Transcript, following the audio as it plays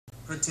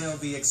curtail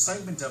the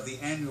excitement of the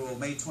annual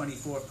May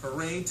 24th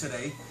parade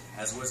today,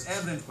 as was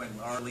evident when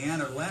our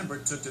Leanna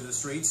Lambert took to the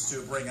streets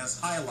to bring us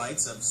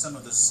highlights of some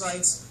of the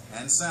sights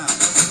and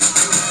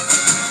sounds.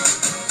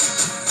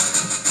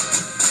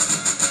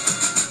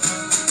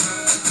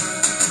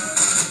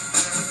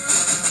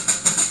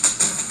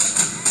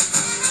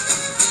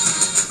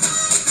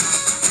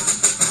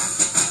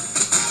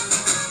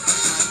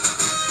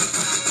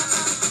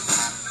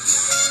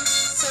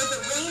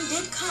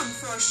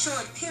 For a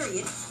short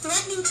period,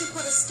 threatening to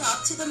put a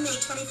stop to the May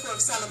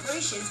 24th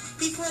celebrations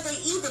before they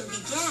even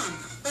began.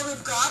 But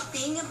with God,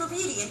 being a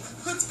Bermudian,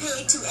 puts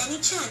paid to any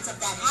chance of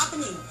that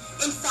happening.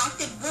 In fact,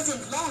 it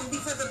wasn't long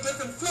before the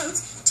different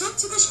floats took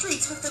to the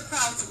streets with the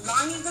crowds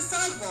lining the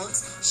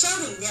sidewalks,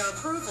 shouting their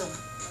approval.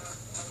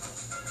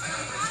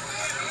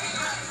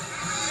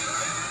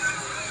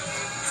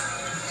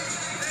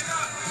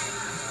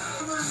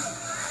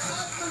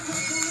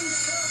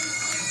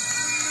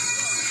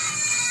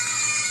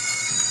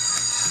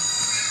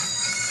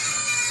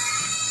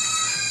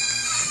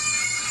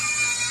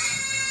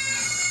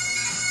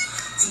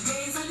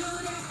 Today's a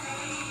new day.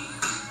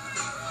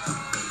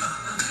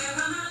 We're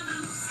on a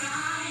blue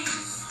sky.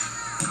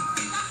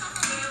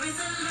 There is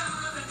a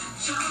love and a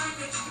joy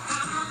that you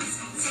promise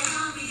me.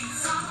 Tell me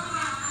it's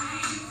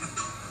alright.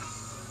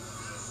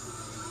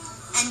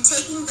 And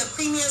taking the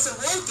Premier's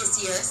Award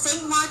this year,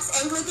 St. Mark's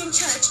Anglican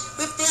Church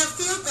with their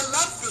Feel the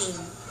Love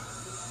theme.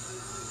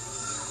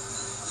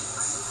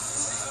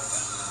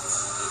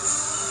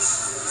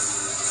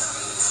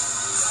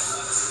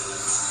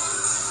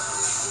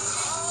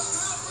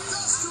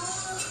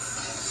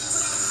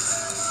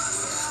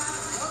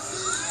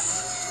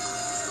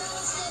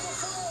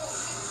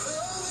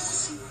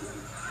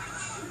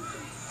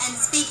 And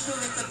speaking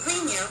with the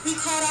Premier, we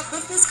caught up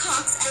with Ms.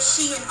 Cox as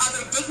she and other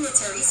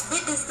dignitaries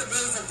witnessed the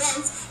day's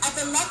events at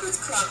the Leopards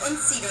Club on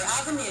Cedar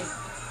Avenue.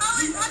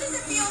 How does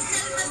it feel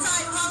setting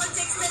aside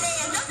politics today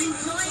and just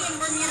enjoying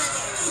Bermuda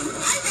Day?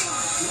 I think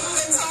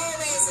it's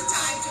always a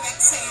time to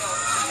exhale,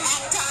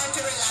 and time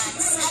to relax,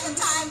 and a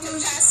time to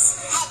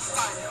just have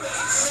fun.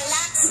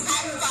 Relax,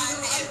 have fun,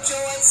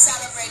 enjoy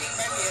celebrating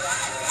Bermuda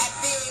and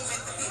being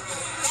with the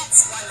people.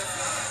 That's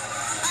wonderful.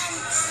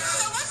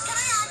 So can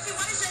I ask you,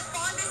 what is your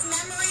fondest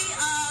memory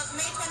of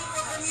May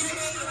 24th Bermuda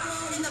Day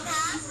in the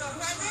past or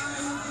present?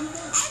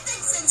 I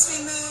think since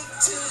we moved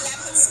to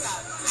Leopards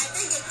Club, I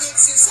think it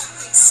gives you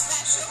something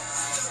special.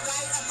 You're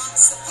right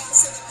amongst the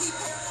pulse of the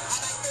people,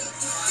 and I think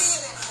you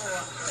feel it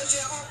more because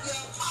you're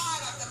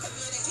part of the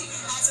community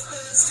as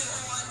opposed to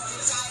on the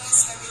dais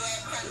where we were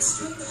at Front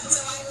Street.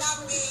 So I love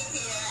being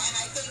here, and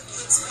I think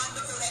it's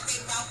wonderful that they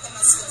welcome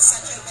us with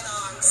such open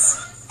arms.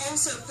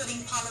 Also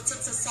putting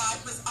politics aside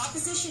was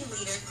opposition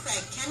leader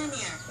Craig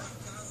Cannonier.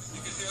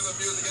 You can hear the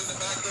music in the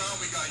background.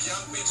 We got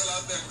young people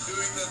out there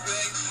doing the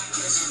thing.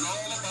 This is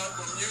all about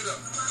Bermuda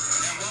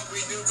and what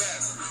we do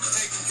best,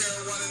 taking care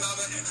of one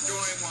another,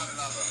 enjoying one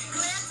another.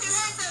 Glad to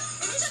hear. So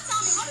if you just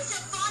tell me, what is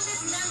your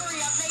fondest memory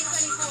of May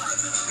 24th?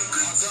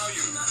 I'll tell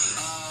you.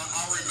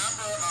 I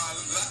remember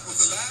that was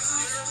the last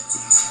year,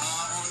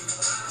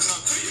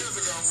 2 years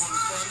ago on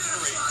Front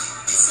Street.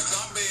 The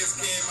gumbays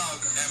came out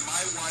and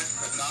my wife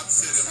could not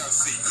sit in her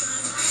seat.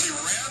 She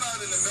ran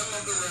out in the middle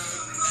of the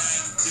road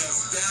and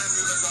just danced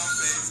with the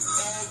gumbays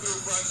all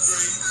through Front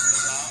Street,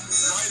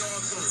 right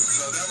on through.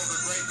 So that was a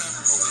great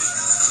memory for me.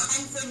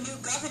 And for new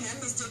governor,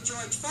 Mr.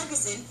 George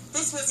Ferguson,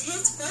 this was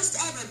his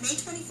first ever May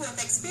 24th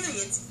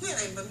experience here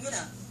in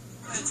Bermuda.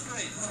 It's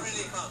great. It's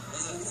really fun.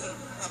 It's a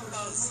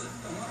buzz.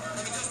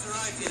 Having just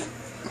arrived here,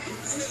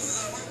 as soon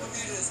as all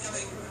Bermuda is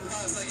coming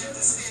past, I get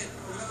to see it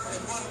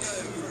in one go,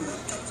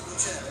 one comfortable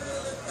chair.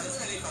 It's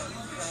really fun.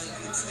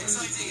 It's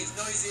exciting, it's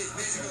noisy, it's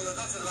musical, there's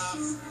lots of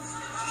laughs.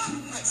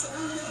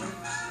 Excellent.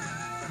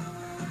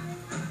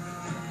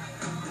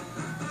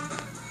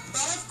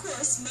 But of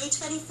course, May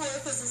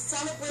 24th is a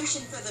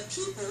celebration for the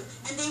people,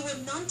 and they were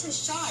none too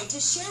shy to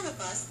share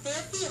with us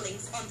their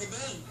feelings on the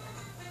day.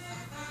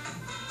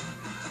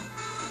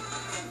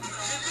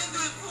 We've been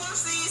through 4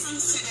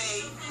 seasons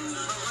today,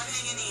 but we're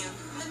hanging in.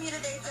 Bermuda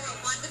Day going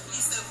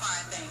Wonderfully so far,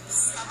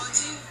 thanks. How about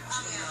you?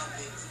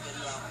 Lovely. It's been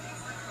lovely.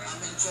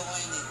 I'm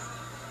enjoying it.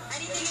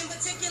 Anything in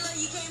particular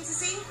you came to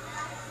see?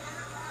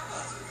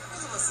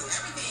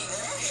 Everything.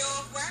 Day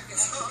off work. Day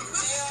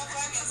off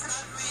work. It's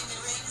not rain. The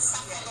rain is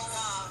stopped for a little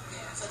while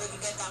so they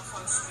can get down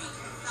Front Street.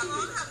 Now,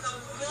 I'm having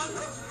a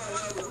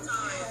wonderful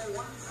time.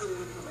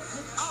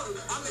 Oh,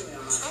 I'm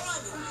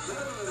enjoying it.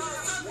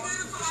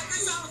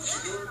 It's so beautiful. I wish I was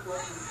in it.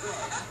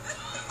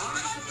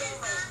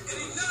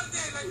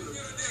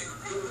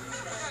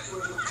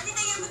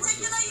 Anything in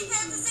particular you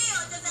came to see,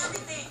 or just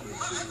everything?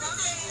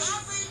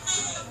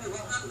 Everything. The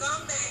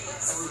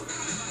gumbays.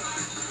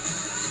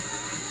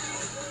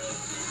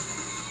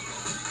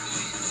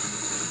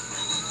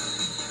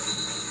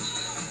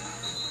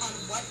 And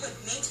what would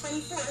May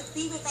 24th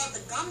be without the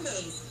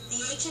gumbays, the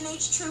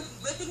H&H troupe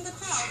whipping the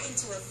crowd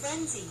into a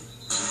frenzy?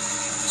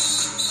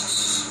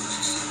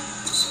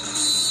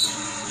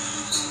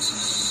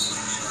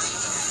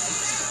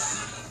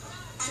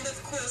 And of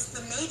course,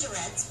 the May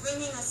majorettes,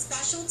 bringing a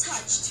special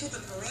touch to the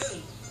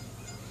parade.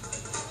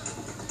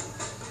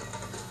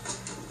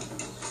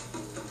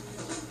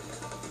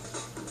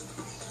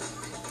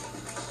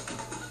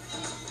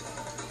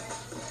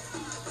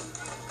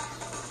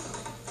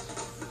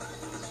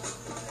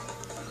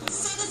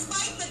 So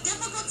despite the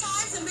difficult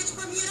times in which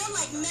Bermuda,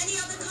 like many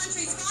other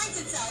countries, finds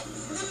itself,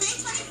 the May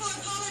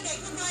 24th holiday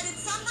provided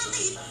some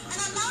relief and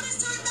allowed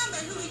us to remember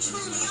who we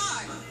truly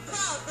are.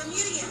 Proud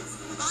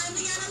Bermudians. I'm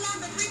Leanna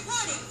Lambert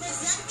reporting for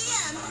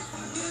ZBM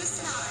News.